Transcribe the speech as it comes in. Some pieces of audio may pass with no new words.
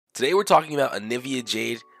Today we're talking about Anivia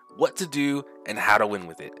Jade, what to do, and how to win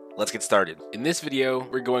with it. Let's get started. In this video,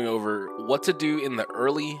 we're going over what to do in the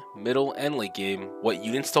early, middle, and late game, what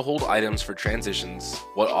units to hold items for transitions,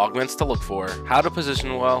 what augments to look for, how to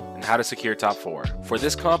position well, and how to secure top 4. For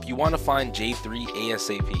this comp, you want to find J3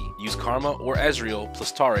 ASAP. Use Karma or Ezreal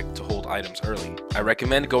plus Taric to hold items early. I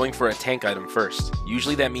recommend going for a tank item first.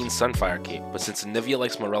 Usually that means Sunfire Cape, but since Anivia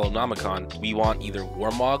likes Morellonomicon, we want either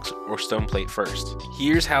Warmogs or Stoneplate first.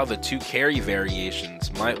 Here's how the 2 carry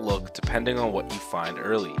variations might look depending on what you find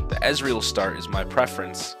early. The Ezreal start is my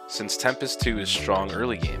preference, since Tempest 2 is strong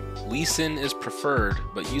early game. Lee Sin is preferred,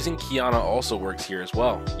 but using Qiyana also works here as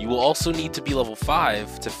well. You will also need to be level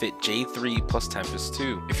 5 to fit J3 plus Tempest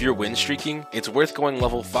 2. If you're win streaking, it's worth going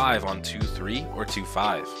level 5 on 2-3 or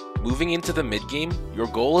 2-5. Moving into the mid game, your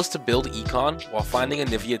goal is to build Econ while finding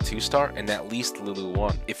Anivia 2-star and at least Lulu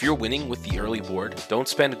 1. If you're winning with the early board, don't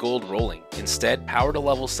spend gold rolling. Instead, power to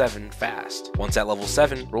level 7 fast. Once at level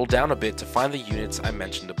 7, roll down a bit to find the units I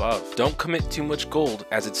mentioned above. Don't commit too much gold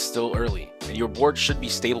as it's still early, and your board should be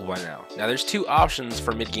stable by now. Now there's 2 options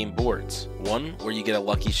for mid game boards. One where you get a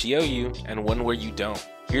lucky Xiaoyu, and one where you don't.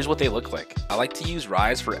 Here's what they look like. I like to use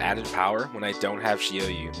Ryze for added power when I don't have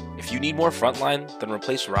Xiaoyu. If you need more frontline, then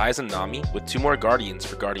replace Ryze and Nami with 2 more Guardians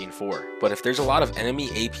for Guardian 4. But if there's a lot of enemy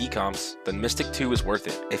AP comps, then Mystic 2 is worth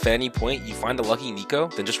it. If at any point you find a lucky Nico,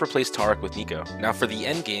 then just replace Taric with Nico. Now for the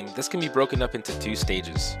end game, this can be broken up into 2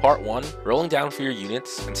 stages. Part 1, rolling down for your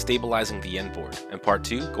units and stabilizing the end board. And part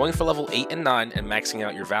 2, going for level 8 and 9 and maxing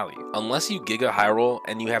out your value. Unless you Giga high roll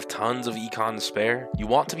and you have tons of econ to spare, you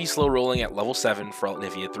want to be slow rolling at level 7 for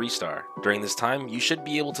Anivia 3-star. During this time, you should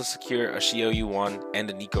be able to secure a Xiaoyu 1 and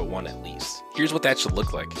a Nico 1 at least. Here's what that should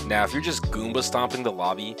look like. Now, if you're just Goomba stomping the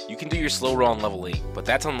lobby, you can do your slow roll on level 8, but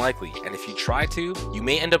that's unlikely, and if you try to, you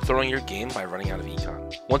may end up throwing your game by running out of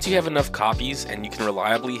econ. Once you have enough copies and you can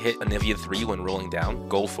reliably hit Anivia 3 when rolling down,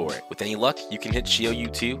 go for it. With any luck, you can hit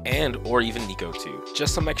Xiaoyu 2 and or even Nico 2.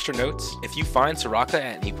 Just some extra notes, if you find Soraka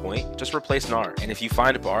at any point, just replace Gnar, and if you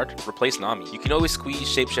find a Bard, replace Nami. You can always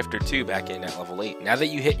squeeze Shapeshifter 2 back in at level 8. Now that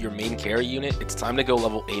you hit your main carry unit, it's time to go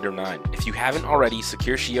level 8 or 9. If you haven't already,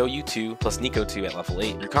 secure Xiaoyu 2 plus Nico 2 at level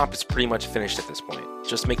 8. Your comp is pretty much finished at this point.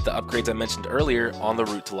 Just make the upgrades I mentioned earlier on the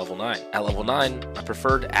route to level 9. At level 9, my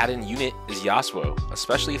preferred add-in unit is Yasuo,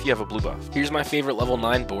 especially if you have a blue buff. Here's my favorite level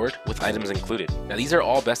 9 board with items included. Now these are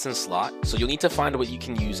all best in slot, so you'll need to find what you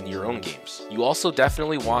can use in your own games. You also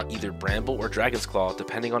definitely want either Bramble or Dragon's Claw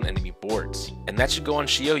depending on enemy boards. And that should go on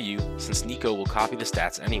Xiaoyu since Nico will copy the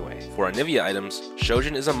stats anyway. For Anivia items,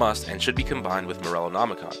 Shojin is a must and should be combined with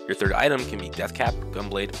Morellonomicon. Your third item can be Deathcap,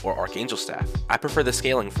 Gunblade, or Archangel Staff. I prefer the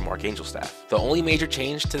scaling from Archangel Staff. The only major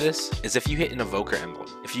change to this is if you hit an Evoker emblem.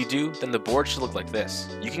 If you do, then the board should look like this.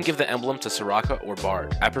 You can give the emblem to Soraka or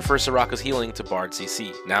Bard. I prefer Soraka's healing to Bard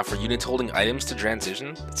CC. Now for units holding items to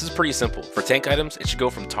transition, this is pretty simple. For tank items, it should go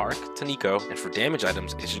from Taric to Nico, and for damage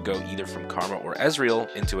items, it should go either from Karma or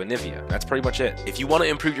Ezreal into Anivia. That's pretty much it. If you want to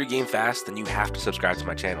improve your game fast, then you have to subscribe to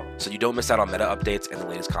my channel, so you don't miss out on meta updates and the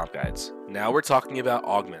latest comp guides. Now we're talking about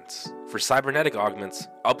augments. For cybernetic augments,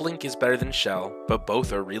 Uplink is better than Shell, but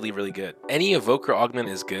both are really good. Any Evoker augment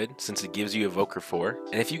is good since it gives you Evoker 4,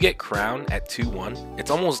 and if you get Crown at 2-1,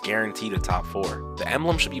 it's almost guaranteed a top 4. The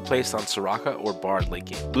emblem should be placed on Soraka or Bard late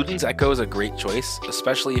game. Luden's Echo is a great choice,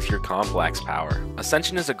 especially if your comp lacks power.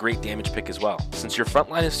 Ascension is a great damage pick as well. Since your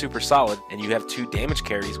frontline is super solid, and you have 2 damage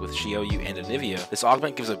carries with Xiaoyu and Anivia, this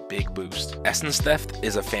augment gives a big boost. Essence Theft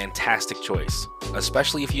is a fantastic choice,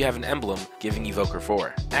 especially if you have an emblem giving Evoker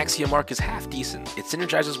 4. Axiom Arc is half decent. It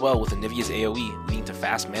synergizes well with Anivia's AoE, leading to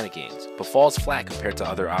fast mana gains, but falls flat compared to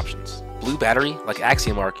other options. Blue Battery, like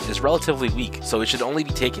Axiom Arc, is relatively weak, so it should only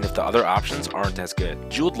be taken if the other options aren't as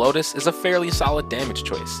good. Jeweled Lotus is a fairly solid damage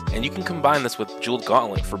choice, and you can combine this with Jeweled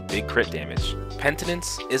Gauntlet for big crit damage.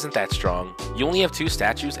 Penitence isn't that strong. You only have 2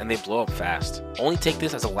 statues and they blow up fast. Only take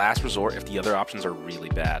this as a last resort if the other options are really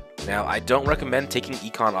bad. Now, I don't recommend taking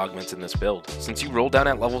Econ augments in this build. Since you roll down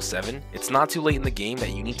at level 7, it's not too late in the game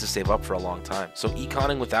that you need to save up for a long time, so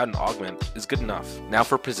Econing without an augment is good enough. Now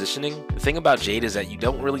for positioning, the thing about Jade is that you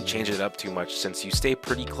don't really change it up too much since you stay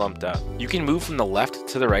pretty clumped up. You can move from the left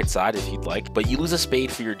to the right side if you'd like, but you lose a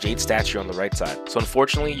spade for your Jade statue on the right side, so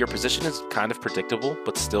unfortunately your position is kind of predictable,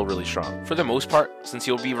 but still really strong. For the most part, since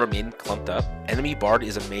you'll be remain clumped up, enemy Bard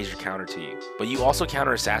is a major counter to you, but you also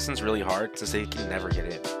counter assassins really hard since they can never get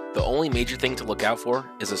in. The only major thing to look out for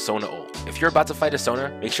is a Sona ult. If you're about to fight a Sona,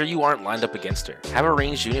 make sure you aren't lined up against her. Have a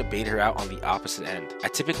ranged unit bait her out on the opposite end. I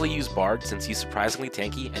typically use Bard since he's surprisingly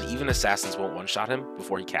tanky and even assassins won't one-shot him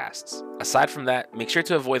before he casts. Aside from that, make sure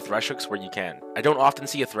to avoid Thresh hooks where you can. I don't often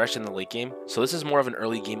see a Thresh in the late game, so this is more of an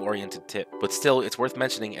early game oriented tip, but still it's worth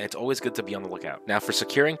mentioning and it's always good to be on the lookout. Now for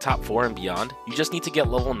securing top 4 and beyond, you just need to get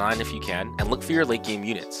level 9 if you can, and look for your late game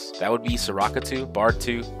units. That would be Soraka 2, Bard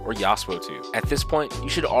 2, or Yasuo 2. At this point, you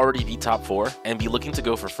should already be top 4 and be looking to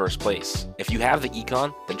go for first place. If you have the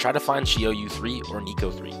econ, then try to find Xiaoyu 3 or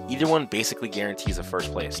Nico 3. Either one basically guarantees a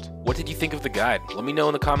first place. What did you think of the guide? Let me know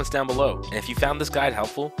in the comments down below, and if you found this guide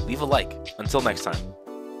helpful, leave a like. Until next time.